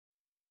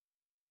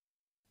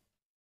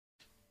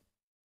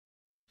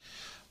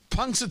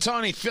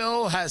Punxsutawney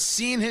Phil has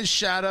seen his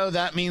shadow.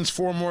 That means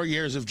 4 more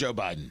years of Joe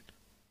Biden.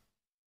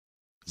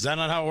 Is that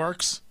not how it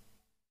works?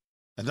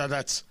 I thought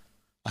that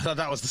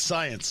was the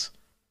science.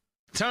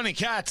 Tony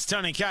Katz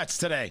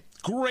today.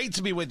 Great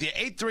to be with you.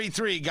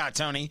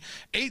 833-GOT-TONY,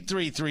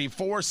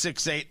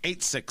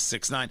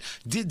 833-468-8669.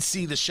 Did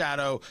see the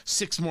shadow,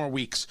 6 more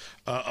weeks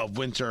of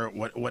winter,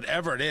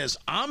 whatever it is.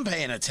 I'm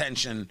paying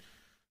attention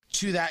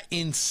to that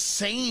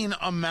insane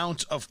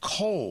amount of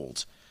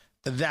cold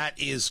that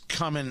is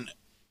coming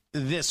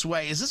this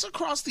way. Is this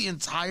across the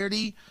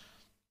entirety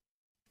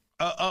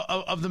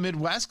of the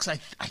Midwest? Because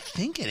I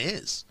think it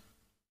is.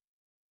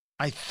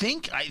 I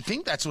think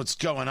that's what's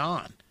going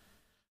on.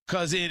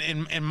 Because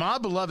in my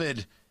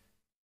beloved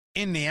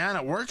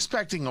Indiana, we're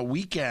expecting a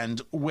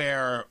weekend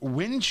where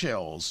wind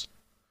chills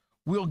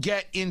will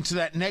get into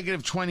that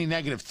 -20,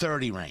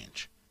 -30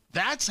 range.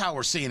 That's how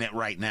we're seeing it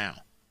right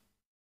now.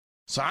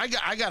 So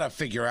I got to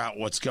figure out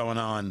what's going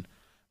on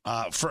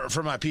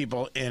for my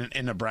people in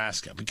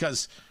Nebraska,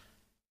 because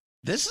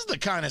this is the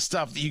kind of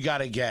stuff that you got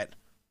to get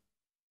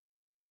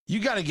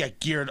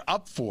geared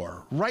up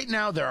for. Right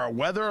now, there are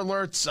weather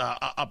alerts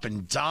up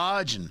in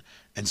Dodge and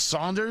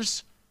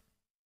Saunders.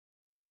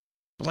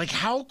 Like,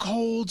 how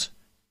cold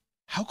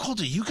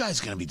are you guys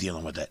going to be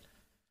dealing with it?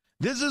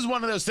 This is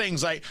one of those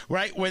things, like,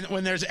 right,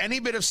 when there's any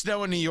bit of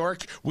snow in New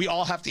York, we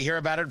all have to hear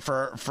about it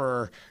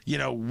for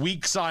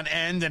weeks on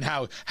end and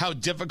how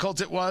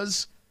difficult it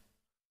was.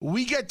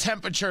 We get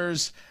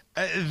temperatures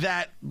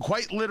that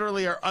quite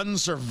literally are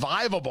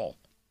unsurvivable.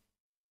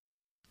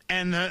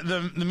 And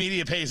the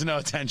media pays no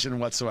attention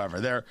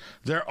whatsoever.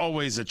 They're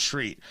always a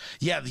treat.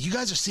 Yeah, you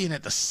guys are seeing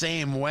it the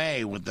same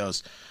way with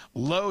those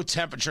low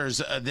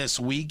temperatures this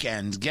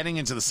weekend, getting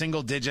into the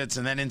single digits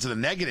and then into the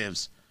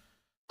negatives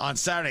on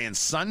Saturday and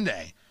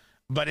Sunday.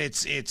 But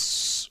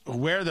it's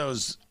where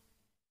those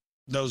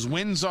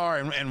winds are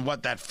and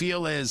what that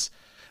feel is.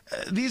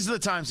 These are the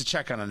times to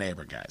check on a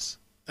neighbor, guys.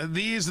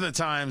 These are the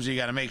times you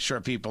got to make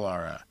sure people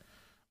are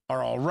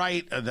all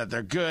right, that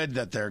they're good,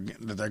 that they're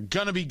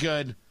gonna be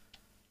good.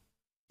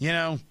 You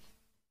know,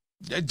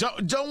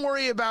 don't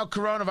worry about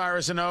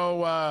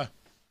coronavirus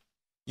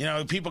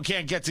and people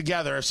can't get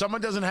together. If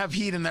someone doesn't have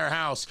heat in their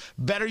house,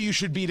 better you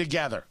should be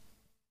together.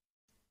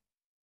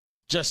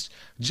 Just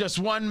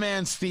one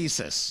man's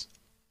thesis.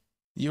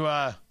 You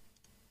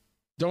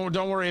don't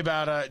worry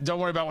about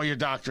what your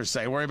doctors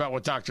say. Worry about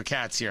what Dr.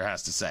 Katz here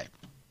has to say.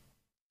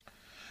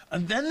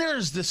 And then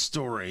there's this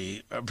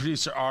story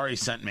producer Ari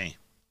sent me.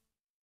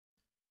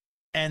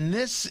 And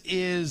this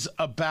is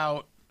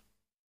about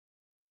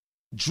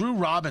Drew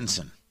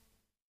Robinson.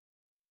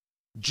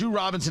 Drew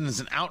Robinson is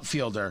an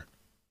outfielder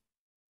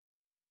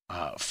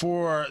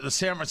for the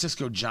San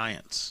Francisco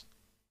Giants.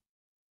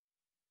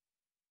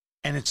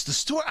 And it's the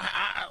story.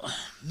 I'm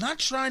not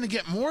trying to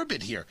get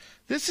morbid here.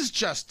 This is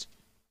just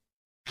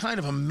kind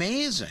of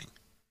amazing.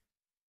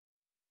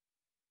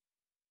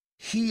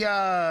 He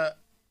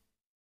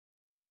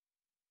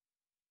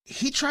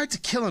tried to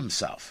kill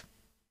himself.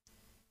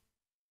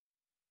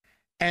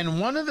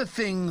 And one of the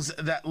things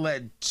that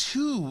led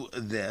to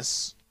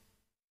this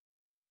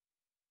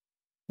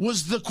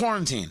was the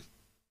quarantine.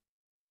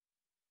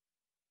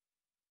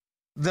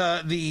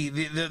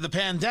 The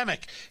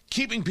pandemic,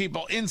 keeping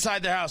people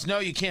inside their house. No,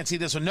 you can't see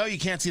this one. No, you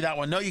can't see that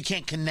one. No, you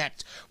can't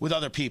connect with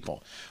other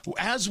people.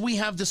 As we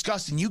have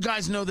discussed, and you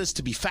guys know this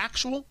to be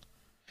factual,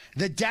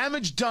 the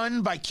damage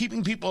done by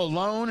keeping people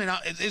alone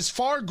is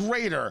far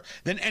greater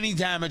than any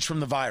damage from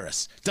the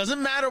virus.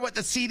 Doesn't matter what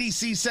the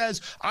CDC says.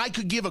 I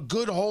could give a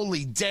good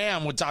holy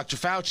damn what Dr.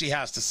 Fauci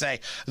has to say.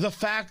 The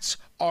facts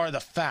are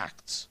the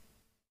facts.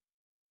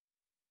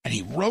 And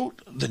he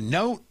wrote the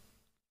note,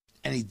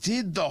 and he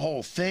did the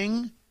whole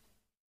thing.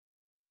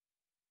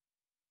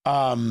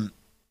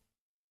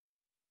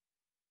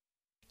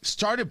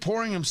 Started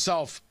pouring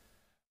himself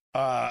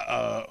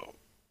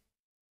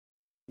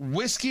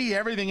whiskey,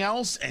 everything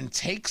else, and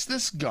takes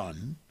this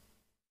gun,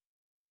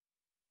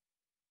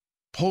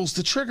 pulls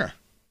the trigger.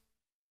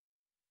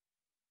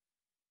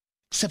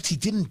 Except he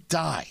didn't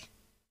die.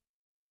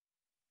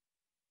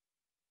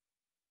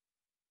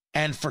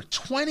 And for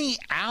 20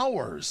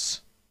 hours,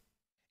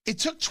 it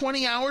took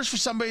 20 hours for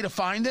somebody to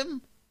find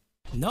him?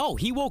 No,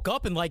 he woke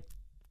up and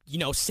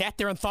sat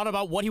there and thought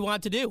about what he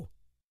wanted to do.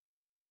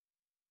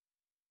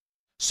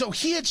 So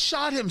he had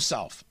shot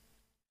himself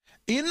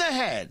in the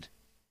head.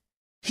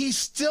 He's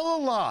still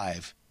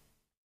alive,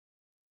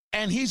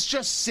 and he's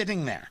just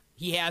sitting there.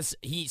 He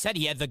said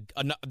he had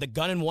the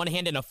gun in one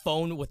hand and a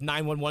phone with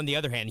 911 in the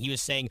other hand. He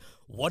was saying,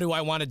 what do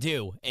I want to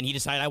do? And he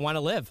decided, I want to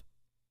live.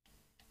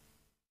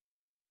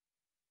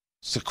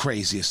 It's the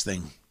craziest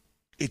thing.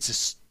 It's a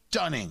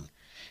stunning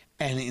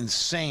and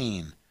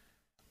insane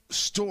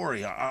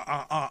story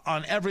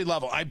on every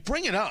level. I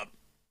bring it up,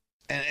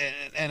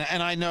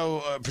 and I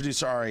know,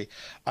 producer Ari,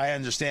 I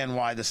understand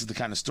why this is the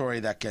kind of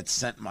story that gets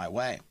sent my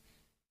way.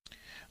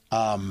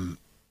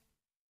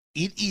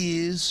 It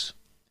is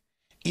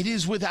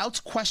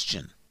without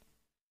question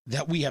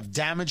that we have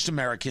damaged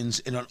Americans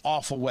in an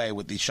awful way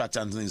with these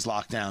shutdowns and these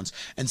lockdowns,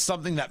 and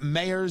something that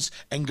mayors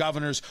and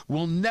governors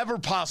will never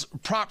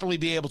properly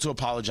be able to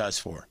apologize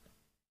for.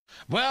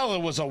 Well,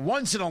 it was a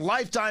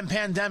once-in-a-lifetime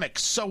pandemic.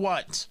 So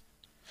what?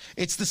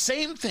 It's the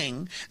same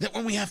thing that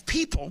when we have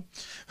people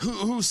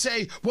who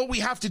say, well, we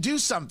have to do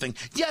something.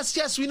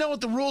 Yes, we know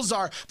what the rules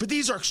are, but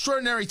these are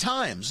extraordinary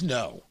times.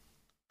 No.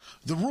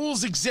 The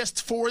rules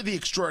exist for the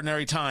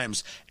extraordinary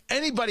times.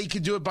 Anybody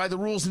can do it by the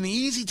rules in the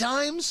easy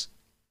times.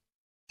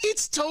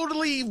 It's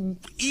totally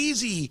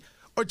easy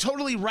or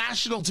totally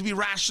rational to be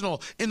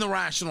rational in the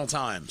rational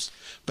times.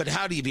 But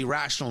how do you be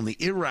rational in the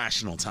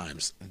irrational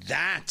times?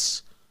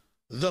 That's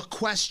the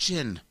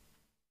question.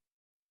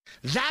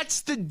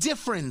 That's the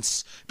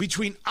difference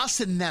between us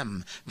and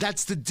them.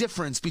 That's the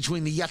difference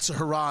between the Yetzer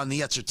Hara and the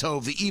Yetzer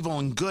Tov, the evil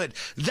and good.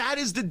 That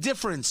is the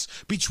difference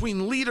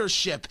between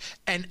leadership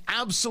and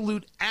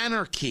absolute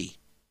anarchy.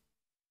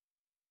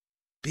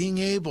 Being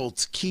able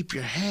to keep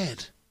your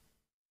head.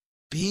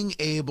 Being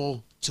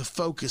able to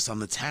focus on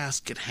the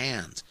task at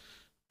hand.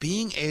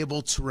 Being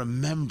able to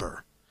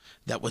remember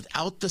that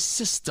without the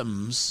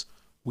systems,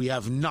 we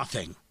have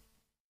nothing.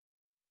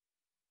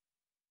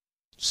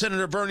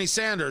 Senator Bernie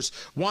Sanders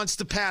wants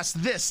to pass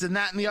this and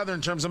that and the other in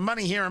terms of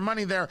money here and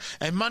money there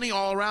and money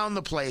all around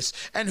the place.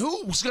 And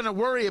who's going to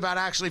worry about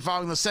actually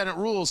following the Senate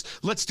rules?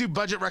 Let's do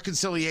budget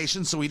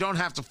reconciliation so we don't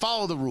have to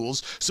follow the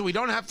rules, so we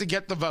don't have to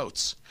get the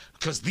votes.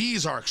 Because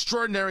these are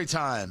extraordinary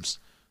times.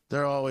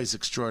 They're always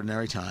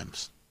extraordinary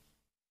times.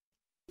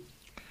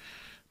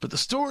 But the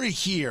story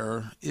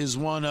here is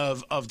one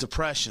of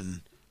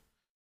depression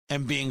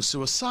and being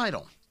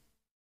suicidal.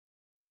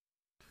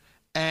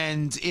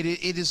 And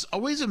it is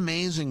always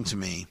amazing to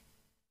me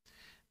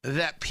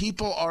that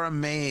people are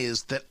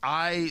amazed that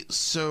I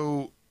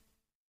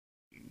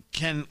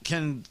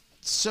can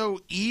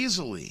so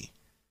easily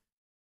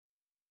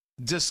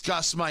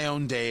discuss my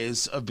own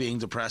days of being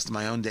depressed,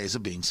 my own days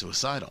of being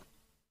suicidal.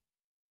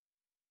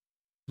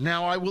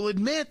 Now, I will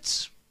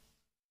admit,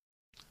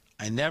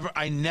 I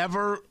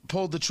never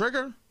pulled the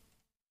trigger,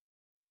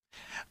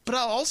 but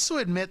I'll also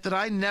admit that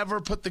I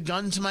never put the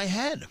gun to my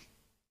head.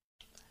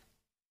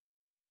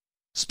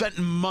 Spent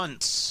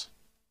months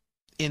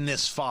in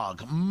this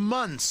fog,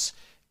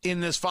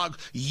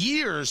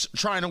 years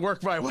trying to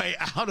work my way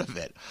out of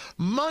it,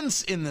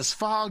 months in this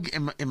fog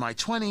in my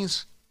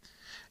 20s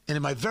and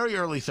in my very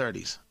early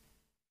 30s.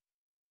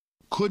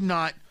 Could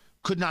not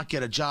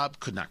get a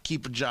job, could not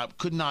keep a job,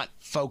 could not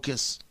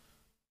focus.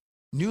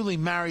 Newly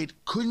married,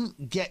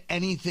 couldn't get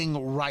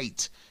anything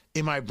right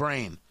in my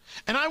brain.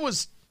 And I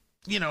was,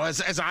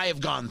 as I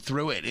have gone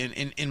through it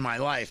in my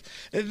life,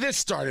 this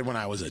started when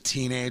I was a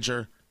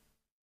teenager.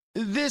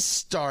 This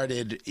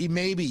started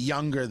maybe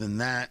younger than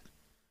that,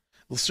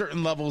 with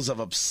certain levels of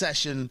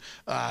obsession,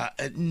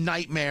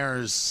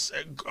 nightmares,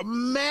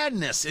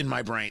 madness in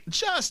my brain,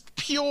 just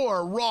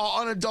pure,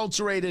 raw,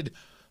 unadulterated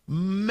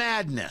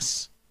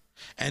madness.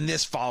 And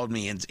this followed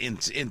me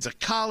into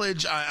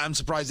college. I'm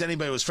surprised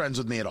anybody was friends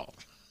with me at all.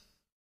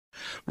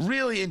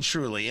 Really and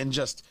truly, and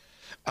just,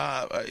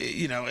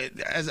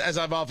 as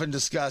I've often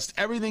discussed,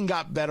 everything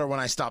got better when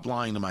I stopped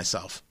lying to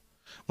myself.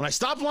 When I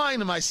stopped lying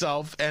to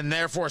myself and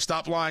therefore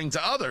stopped lying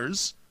to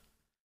others,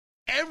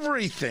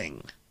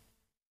 everything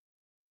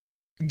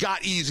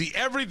got easy.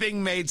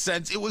 Everything made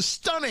sense. It was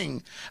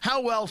stunning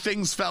how well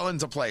things fell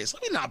into place. I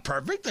mean, not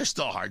perfect. There's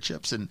still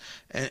hardships and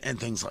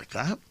things like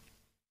that.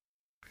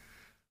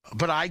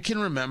 But I can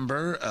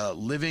remember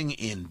living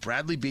in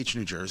Bradley Beach,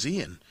 New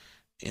Jersey, and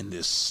in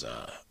this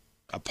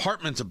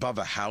apartment above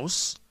a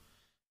house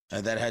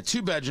that had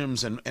 2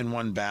 bedrooms and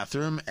 1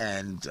 bathroom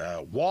and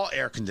wall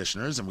air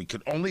conditioners, and we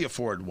could only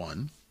afford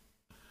one.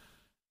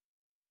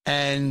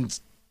 And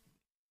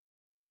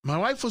my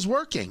wife was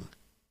working,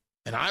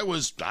 and I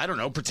was,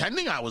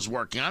 pretending I was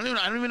working. I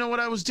don't even know what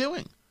I was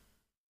doing.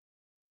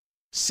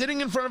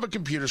 Sitting in front of a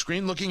computer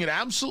screen, looking at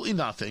absolutely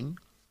nothing,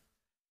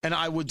 and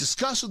I would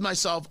discuss with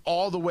myself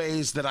all the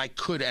ways that I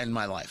could end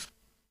my life.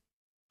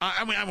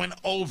 I went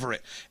over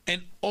it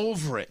and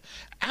over it.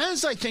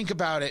 As I think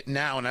about it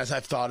now, and as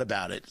I've thought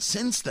about it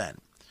since then,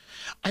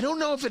 I don't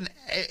know if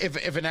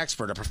an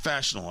expert, a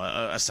professional,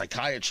 a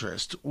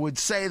psychiatrist would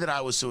say that I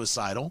was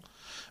suicidal,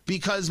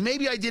 because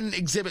maybe I didn't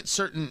exhibit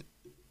certain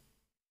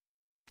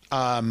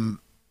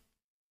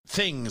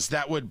things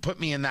that would put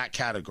me in that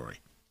category.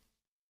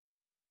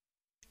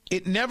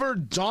 It never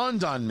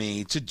dawned on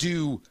me to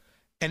do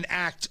an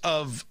act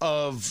of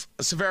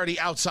severity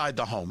outside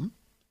the home.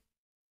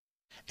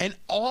 And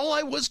all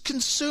I was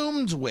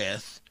consumed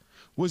with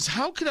was,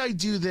 how could I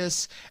do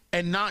this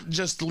and not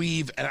just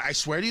leave, and I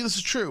swear to you this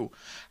is true,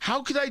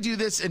 how could I do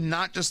this and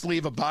not just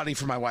leave a body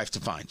for my wife to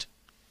find?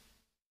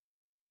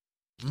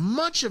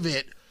 Much of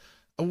it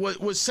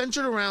was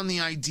centered around the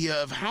idea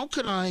of, how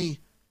could I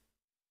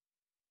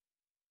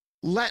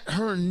let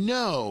her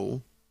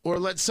know or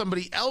let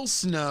somebody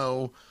else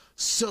know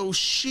so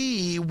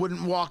she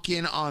wouldn't walk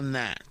in on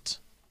that.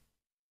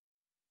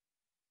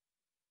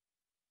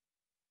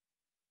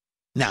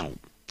 Now,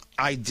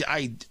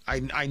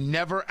 I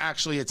never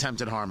actually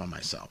attempted harm on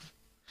myself.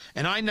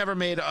 And I never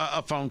made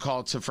a phone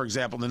call to, for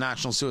example, the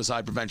National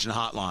Suicide Prevention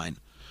Hotline,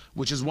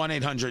 which is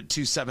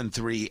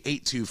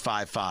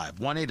 1-800-273-8255.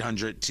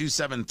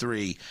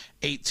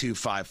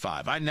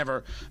 1-800-273-8255. I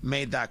never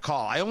made that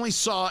call. I only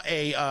saw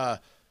a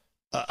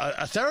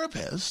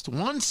therapist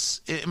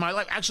once in my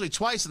life, actually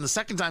twice, and the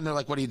second time they're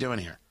like, "What are you doing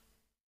here?"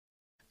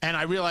 And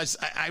I realized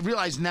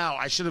now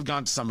I should have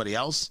gone to somebody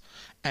else,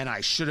 and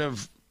I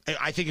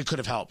think it could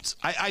have helped.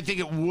 I think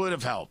it would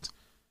have helped.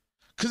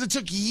 Because it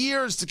took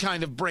years to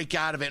kind of break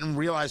out of it and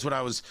realize what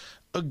I was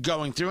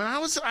going through. And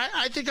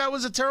I think I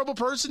was a terrible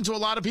person to a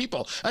lot of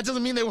people. That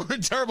doesn't mean they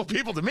weren't terrible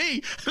people to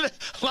me. A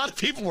lot of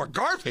people were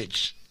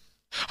garbage.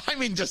 I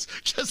mean, just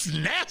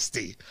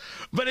nasty.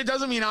 But it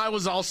doesn't mean I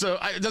was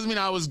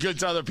good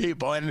to other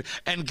people. And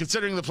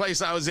considering the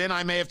place I was in,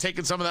 I may have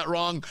taken some of that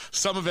wrong.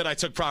 Some of it I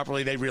took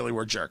properly. They really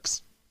were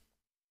jerks.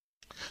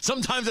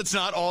 Sometimes it's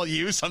not all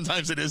you.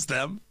 Sometimes it is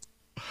them.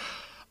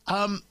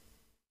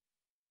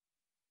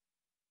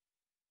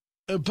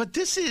 But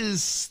this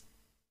is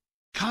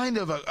kind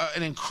of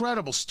an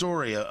incredible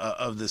story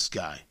of this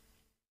guy,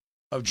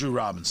 of Drew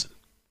Robinson.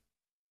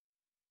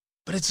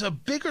 But it's a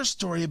bigger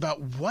story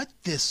about what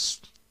this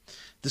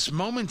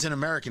moment in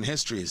American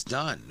history has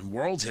done,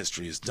 world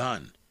history has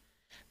done.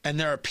 And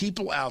there are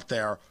people out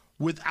there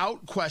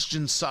without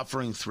question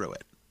suffering through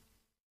it.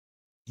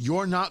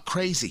 You're not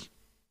crazy.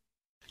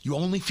 You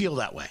only feel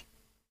that way.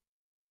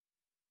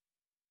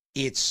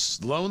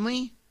 It's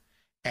lonely,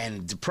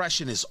 and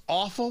depression is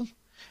awful,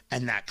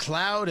 and that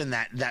cloud and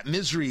that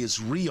misery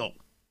is real.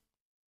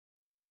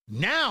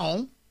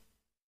 Now,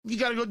 you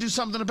got to go do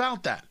something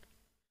about that.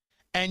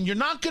 And you're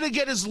not going to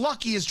get as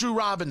lucky as Drew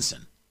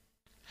Robinson.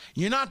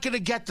 You're not going to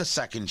get the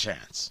second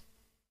chance.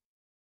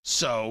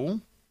 So,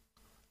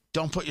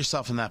 don't put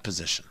yourself in that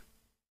position.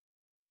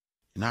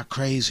 You're not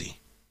crazy.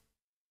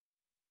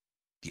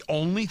 The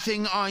only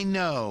thing I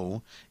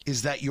know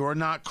is that you're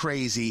not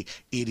crazy.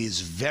 It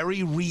is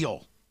very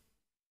real.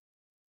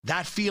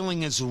 That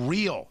feeling is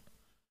real.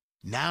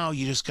 Now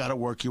you just got to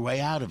work your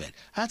way out of it.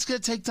 That's going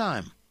to take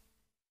time.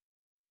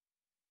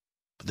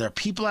 But there are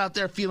people out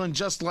there feeling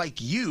just like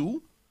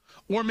you,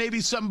 or maybe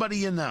somebody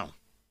you know.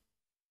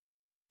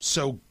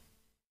 So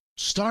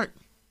start.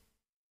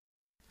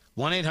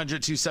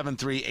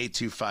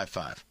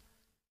 1-800-273-8255.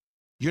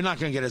 You're not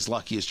going to get as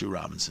lucky as Drew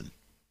Robinson.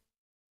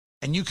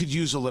 And you could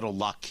use a little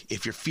luck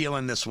if you're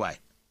feeling this way.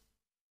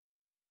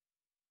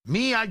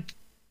 Me, I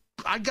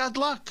got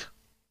luck.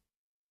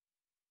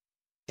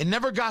 It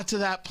never got to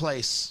that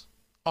place,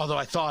 although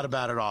I thought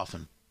about it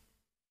often.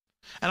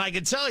 And I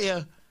can tell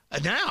you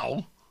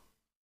now,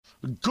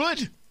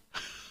 good.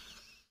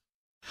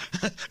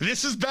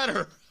 This is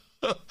better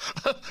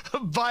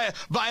by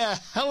a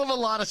hell of a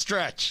lot of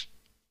stretch.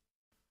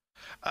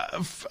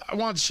 I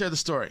wanted to share the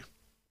story.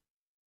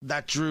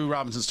 That Drew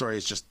Robinson story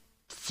is just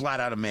flat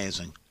out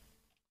amazing.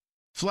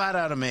 Flat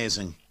out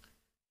amazing.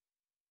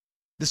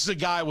 This is a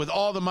guy with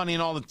all the money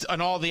and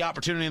all the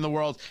opportunity in the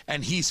world,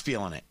 and he's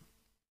feeling it.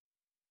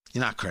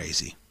 You're not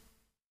crazy.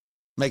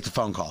 Make the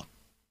phone call.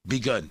 Be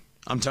good.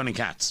 I'm Tony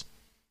Katz.